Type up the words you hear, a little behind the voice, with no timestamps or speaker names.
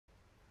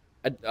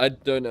I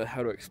don't know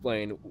how to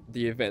explain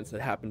the events that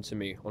happened to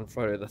me on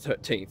Friday the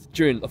 13th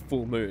during a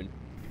full moon.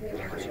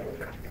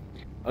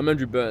 I'm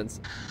Andrew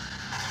Burns,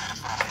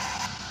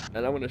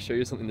 and I want to show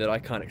you something that I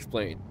can't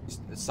explain.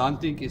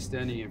 Something is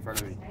standing in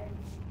front of me.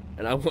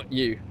 And I want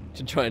you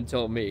to try and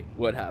tell me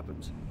what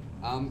happened.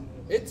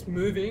 It's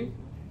moving.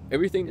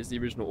 Everything is the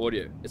original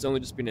audio. It's only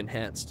just been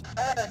enhanced.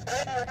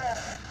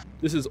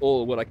 This is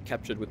all what I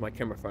captured with my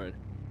camera phone.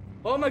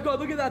 Oh my god,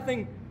 look at that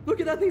thing!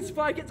 Look at that thing,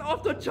 Spike! It's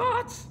off the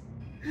charts!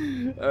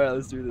 Alright,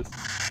 let's do this.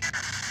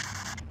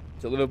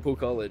 To Liverpool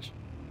College.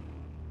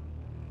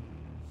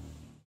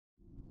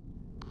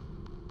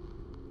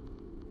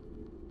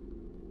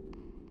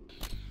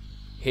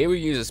 Here we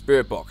use a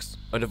spirit box,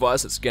 a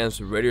device that scans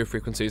through radio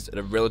frequencies at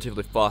a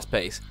relatively fast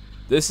pace.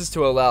 This is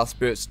to allow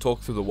spirits to talk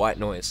through the white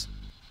noise.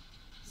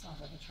 Sounds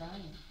like a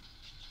train.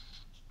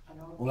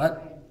 Well,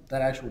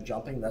 that actual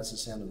jumping, that's the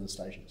sound of the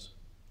stations.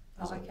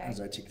 Oh, okay. As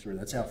they tick through,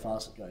 that's how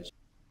fast it goes.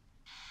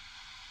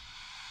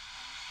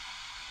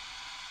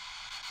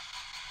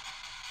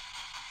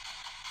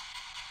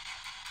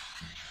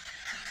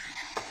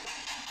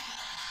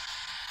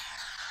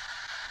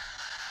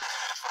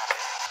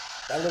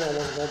 That little one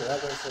wasn't normal,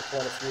 that went for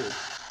quite a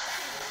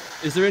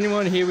few. Is there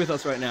anyone here with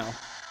us right now?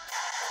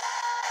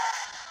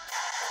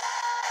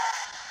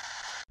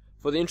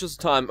 For the interest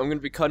of time, I'm going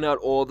to be cutting out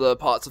all the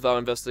parts of our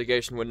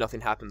investigation where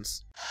nothing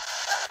happens.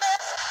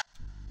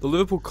 The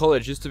Liverpool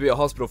College used to be a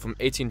hospital from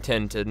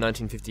 1810 to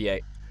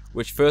 1958,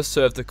 which first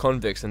served the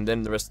convicts and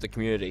then the rest of the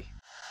community.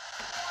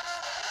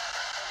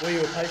 Were you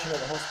a patient at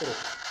the hospital?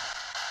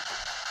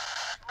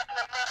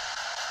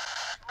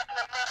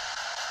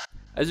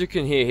 As you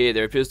can hear here,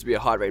 there appears to be a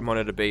heart rate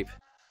monitor beep.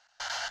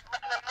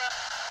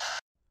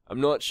 I'm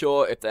not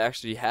sure if they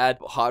actually had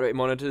heart rate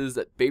monitors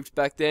that beeped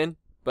back then,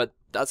 but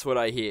that's what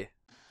I hear.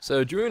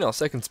 So during our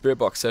second spirit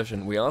box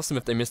session, we asked them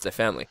if they missed their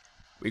family.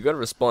 We got a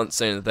response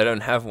saying that they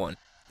don't have one.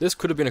 This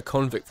could have been a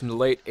convict from the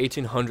late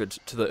 1800s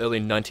to the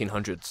early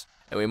 1900s,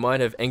 and we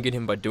might have angered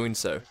him by doing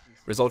so,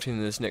 resulting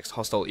in this next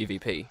hostile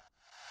EVP.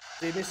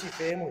 Do you miss your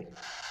family?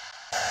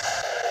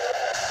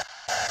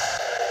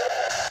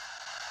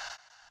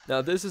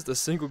 Now this is the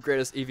single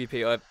greatest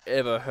EVP I've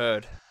ever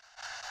heard.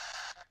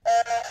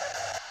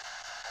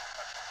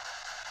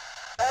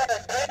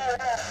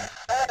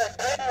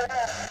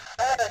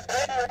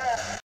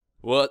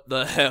 What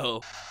the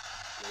hell?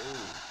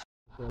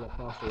 Well, not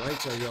passed away,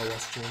 so you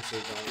lost chance of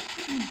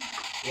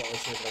what was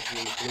said actually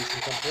when the police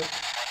can come through.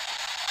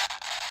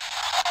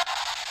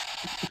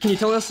 Can you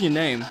tell us your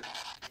name?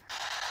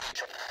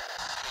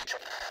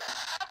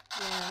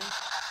 Yeah.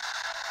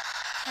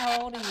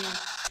 How old are you?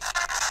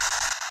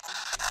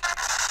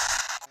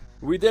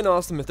 We then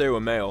asked them if they were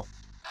male.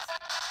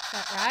 Is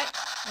that right?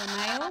 You're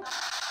male?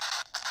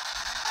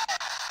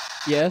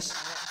 Yes.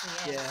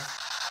 Yes.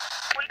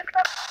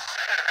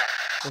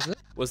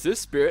 Was this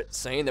spirit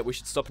saying that we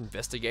should stop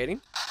investigating?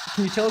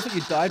 Can you tell us what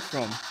you died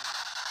from?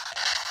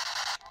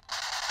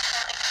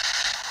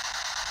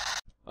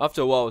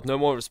 After a while, with no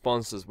more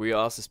responses, we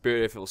asked the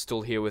spirit if it was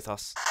still here with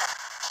us.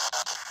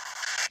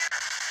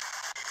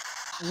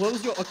 What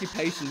was your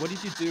occupation? What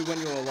did you do when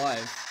you were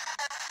alive?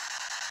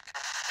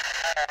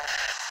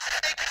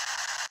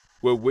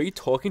 Were we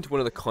talking to one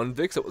of the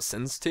convicts that was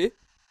sentenced here?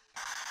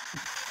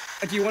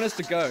 Do you want us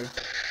to go?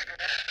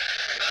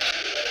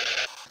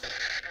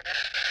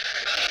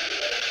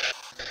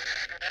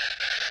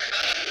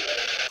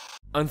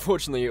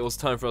 Unfortunately, it was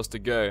time for us to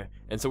go,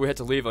 and so we had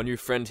to leave our new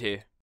friend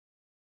here.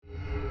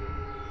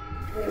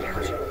 There it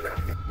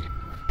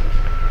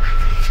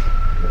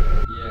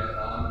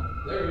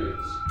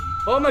is.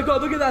 Oh my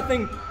god, look at that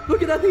thing!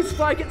 Look at that thing,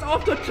 Spike! It's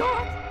off the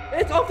chart!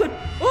 It's off the...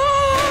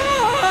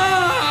 Ah!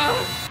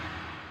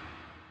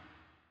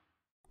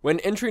 When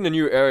entering a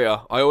new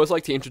area, I always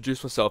like to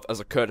introduce myself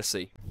as a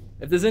courtesy.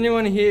 If there's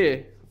anyone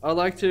here, I'd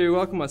like to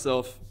welcome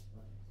myself.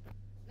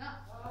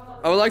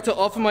 I would like to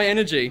offer my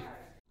energy.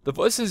 The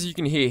voices you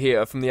can hear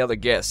here are from the other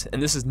guests,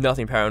 and this is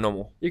nothing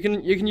paranormal. You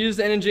can use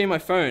the energy in my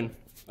phone.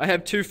 I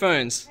have 2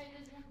 phones.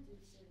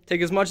 Take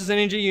as much as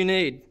energy you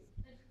need.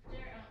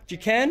 If you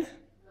can,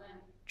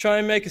 try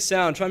and make a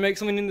sound. Try and make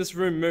something in this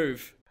room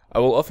move. I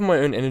will offer my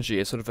own energy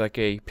as sort of like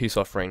a peace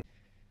offering.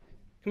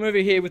 Come over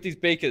here with these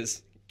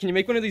beakers. Can you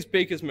make one of these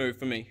beakers move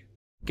for me?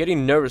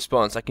 Getting no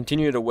response, I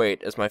continue to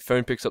wait as my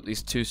phone picks up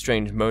these 2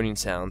 strange moaning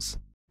sounds.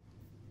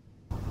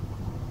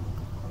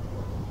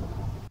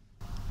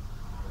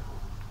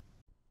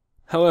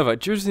 However,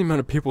 due to the amount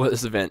of people at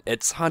this event,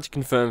 it's hard to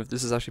confirm if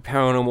this is actually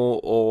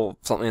paranormal or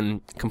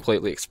something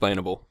completely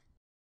explainable.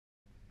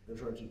 They're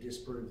trying to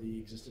disprove the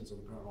existence of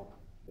the paranormal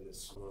in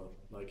this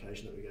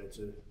location that we go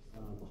to,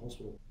 the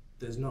hospital.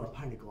 There's not a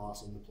pane of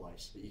glass in the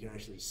place, but you can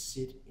actually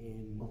sit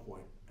in one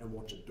point and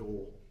watch a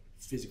door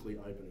physically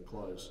open and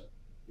close.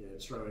 Yeah,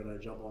 straight away they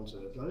jump onto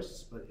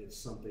ghosts, but it's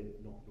something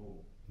not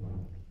normal. Do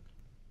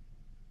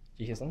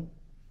you hear something?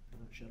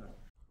 Oh, shut up.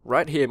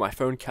 Right here, my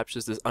phone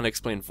captures this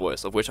unexplained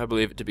voice, of which I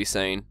believe it to be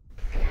saying,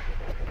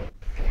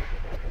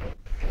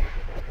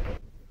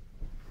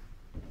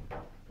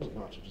 Wasn't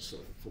much, I just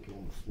sort of flipping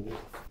on the floor.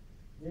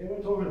 Yeah,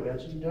 we're talking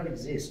about you. You don't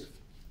exist.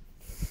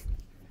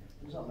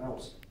 Do something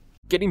else.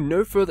 Getting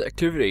no further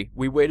activity,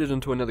 we waited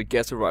until another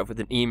guest arrived with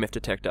an EMF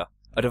detector,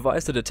 a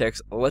device that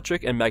detects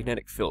electric and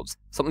magnetic fields,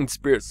 something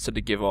spirits said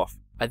to give off.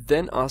 I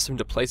then asked him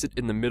to place it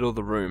in the middle of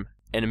the room,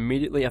 and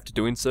immediately after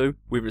doing so,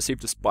 we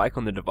received a spike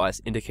on the device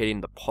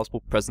indicating the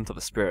possible presence of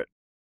a spirit.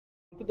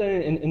 Put that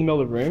in the middle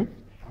of the room.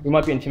 We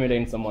might be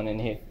intimidating someone in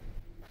here.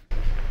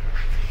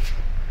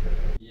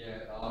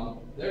 Yeah,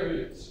 there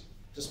it is.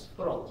 Just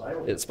put it on the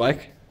table. It's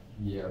spike.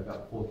 Yeah,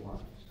 about 4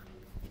 times.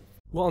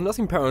 While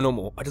nothing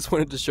paranormal, I just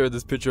wanted to show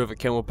this picture of a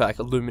camel pack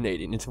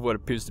illuminating into what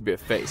appears to be a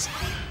face.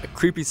 A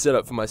creepy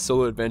setup for my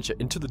solo adventure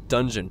into the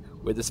dungeon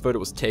where this photo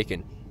was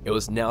taken. It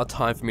was now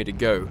time for me to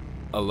go,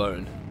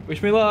 alone.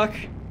 Wish me luck.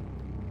 Hey,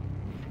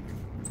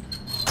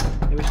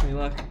 wish me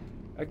luck.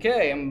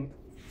 Okay, I'm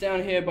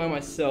down here by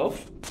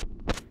myself.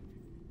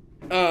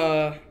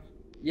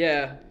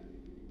 Yeah,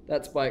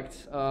 that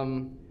spiked. I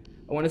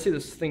want to see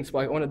this thing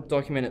spike. I want to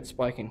document it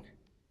spiking.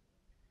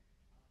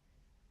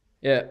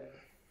 Yeah.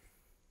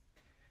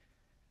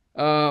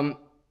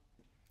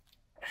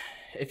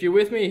 If you're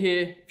with me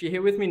here, if you're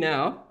here with me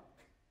now,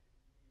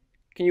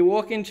 can you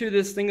walk into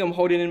this thing I'm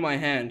holding in my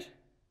hand?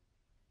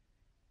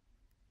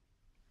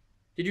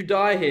 Did you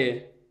die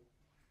here?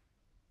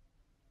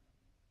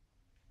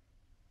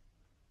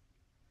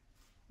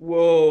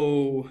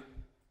 Whoa.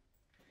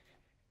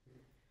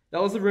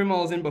 That was the room I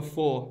was in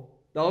before.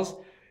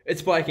 It's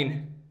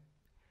spiking.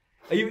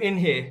 Are you in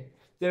here?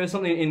 There is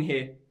something in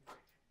here.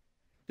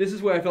 This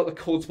is where I felt the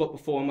cold spot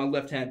before on my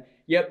left hand.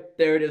 Yep,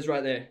 there it is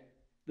right there.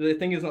 The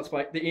thing is not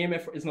spiking. The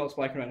EMF is not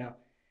spiking right now.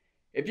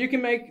 If you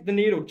can make the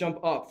needle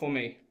jump up for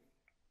me,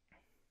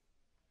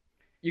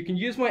 you can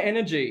use my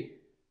energy.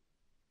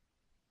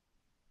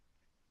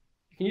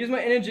 You can use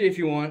my energy if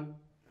you want.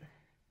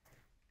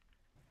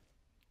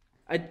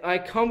 I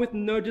come with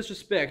no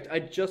disrespect. I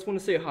just want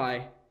to say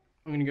hi.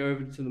 I'm gonna go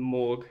over to the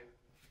morgue.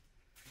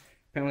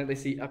 Apparently they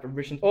see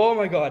apparitions. Oh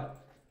my god.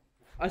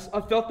 I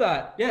felt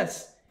that.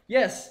 Yes.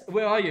 Yes.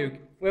 Where are you?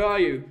 Where are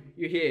you?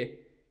 You're here.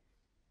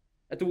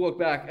 I had to walk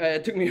back.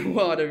 It took me a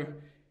while to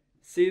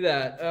see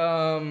that.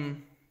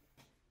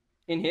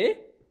 In here?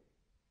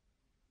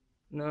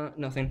 No,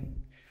 nothing.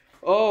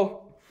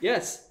 Oh,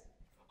 yes.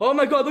 Oh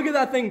my god, look at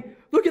that thing.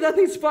 Look at that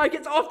thing spike.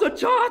 It's off the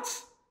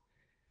charts.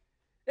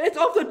 It's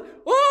off the...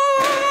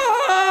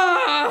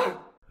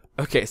 Oh!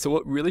 Okay, so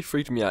what really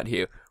freaked me out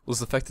here was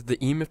the fact that the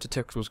EMF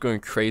detector was going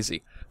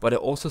crazy, but I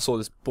also saw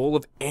this ball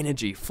of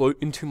energy float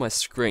into my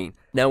screen.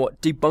 Now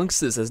what debunks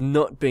this as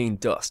not being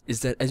dust is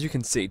that, as you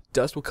can see,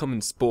 dust will come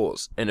in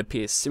spores and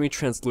appear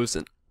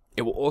semi-translucent.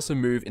 It will also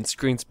move in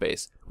screen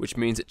space, which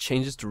means it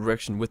changes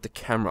direction with the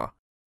camera.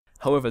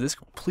 However, this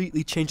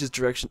completely changes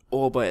direction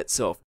all by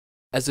itself,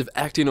 as if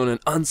acting on an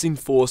unseen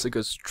force that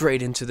goes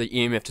straight into the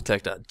EMF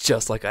detector,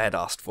 just like I had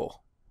asked for.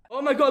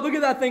 Oh my god, look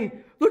at that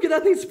thing! Look at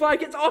that thing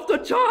spike! It's off the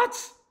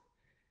charts!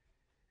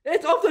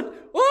 It's off the...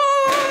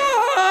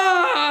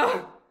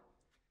 Oh!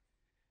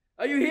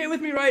 Are you here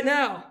with me right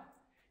now?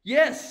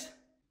 Yes!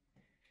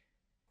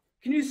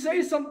 Can you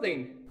say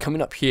something?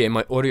 Coming up here,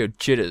 my audio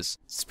jitters.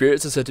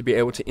 Spirits are said to be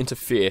able to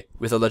interfere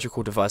with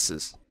electrical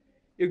devices.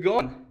 You're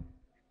gone.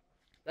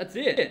 That's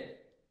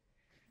it.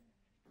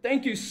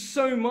 Thank you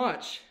so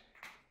much.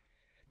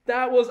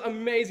 That was an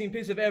amazing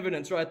piece of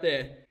evidence right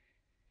there.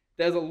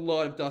 There's a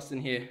lot of dust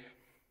in here.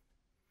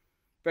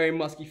 Very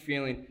musky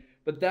feeling,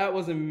 but that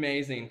was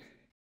amazing.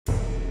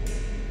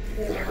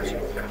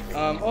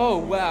 Oh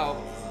wow.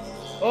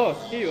 Oh,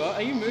 here you are.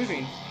 Are you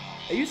moving?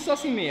 Are you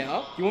sussing me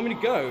out? Do you want me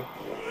to go?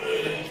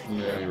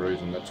 The only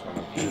reason that's going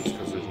to is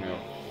because there's now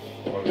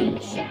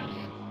evidence.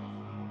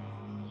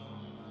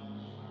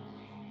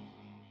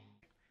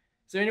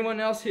 Is there anyone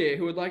else here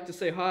who would like to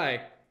say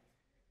hi?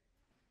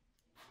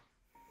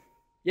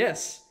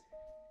 Yes.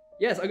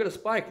 Yes, I got a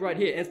spike right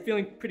here, and it's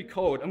feeling pretty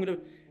cold. I'm gonna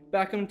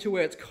back them to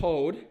where it's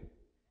cold.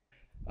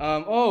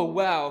 Oh,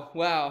 wow,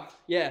 wow,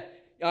 yeah.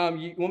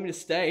 You want me to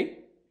stay?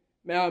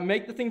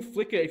 Make the thing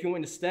flicker if you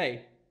want me to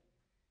stay.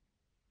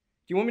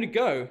 Do you want me to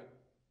go? Do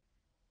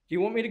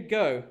you want me to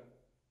go?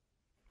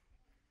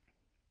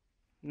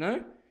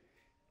 No?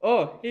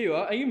 Oh, here you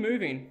are. Are you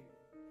moving?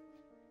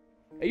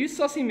 Are you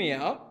sussing me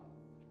out?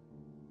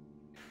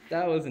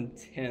 That was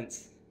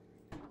intense.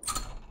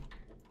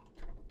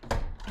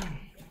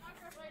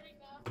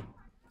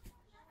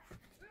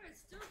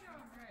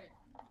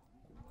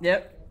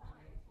 Yep.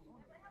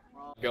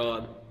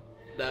 God,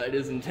 that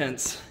is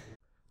intense.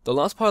 The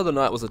last part of the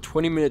night was a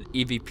 20-minute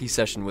EVP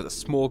session with a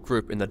small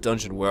group in the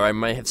dungeon where I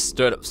may have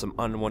stirred up some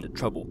unwanted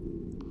trouble.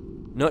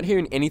 Not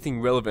hearing anything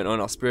relevant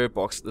on our spirit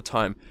box at the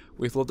time,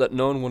 we thought that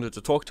no one wanted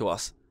to talk to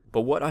us,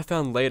 but what I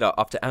found later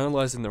after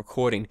analysing the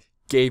recording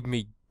gave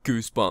me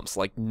goosebumps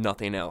like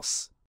nothing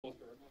else.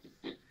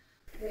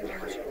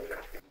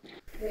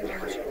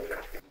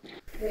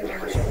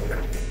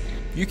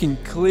 You can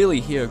clearly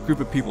hear a group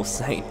of people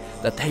saying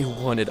that they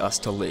wanted us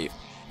to leave,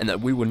 and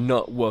that we were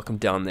not welcome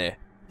down there.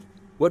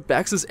 What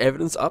backs this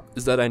evidence up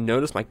is that I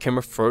noticed my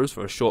camera froze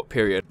for a short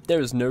period. There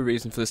is no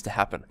reason for this to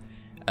happen,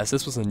 as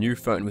this was a new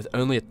phone with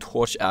only a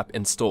torch app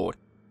installed.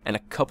 and a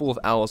couple of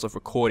hours of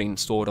recording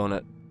stored on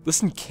it.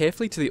 Listen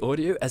carefully to the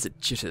audio as it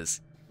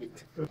jitters.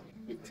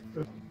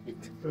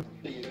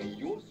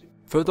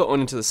 Further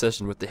on into the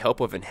session, with the help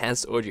of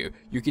enhanced audio,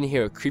 you can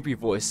hear a creepy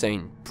voice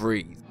saying,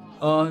 "Breathe."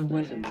 Oh, it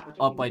went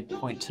up by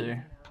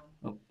 0.2.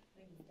 Oh.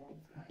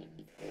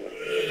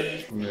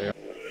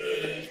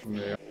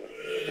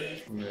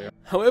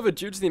 However,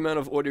 due to the amount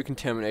of audio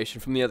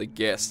contamination from the other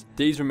guests,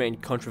 these remain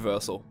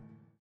controversial.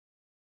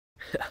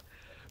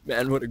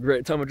 Man, what a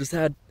great time I just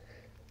had.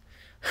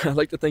 I'd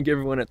like to thank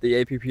everyone at the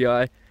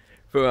APPI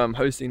for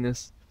hosting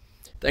this.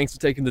 Thanks for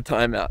taking the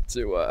time out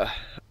to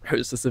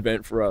host this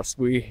event for us.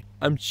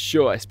 I'm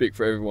sure I speak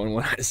for everyone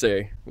when I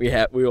say we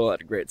all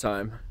had a great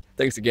time.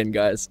 Thanks again,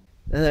 guys.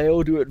 And they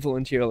all do it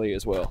voluntarily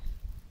as well,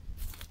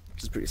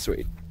 which is pretty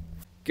sweet.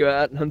 Go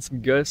out and hunt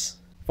some ghosts,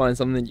 find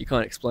something that you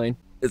can't explain.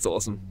 It's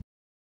awesome.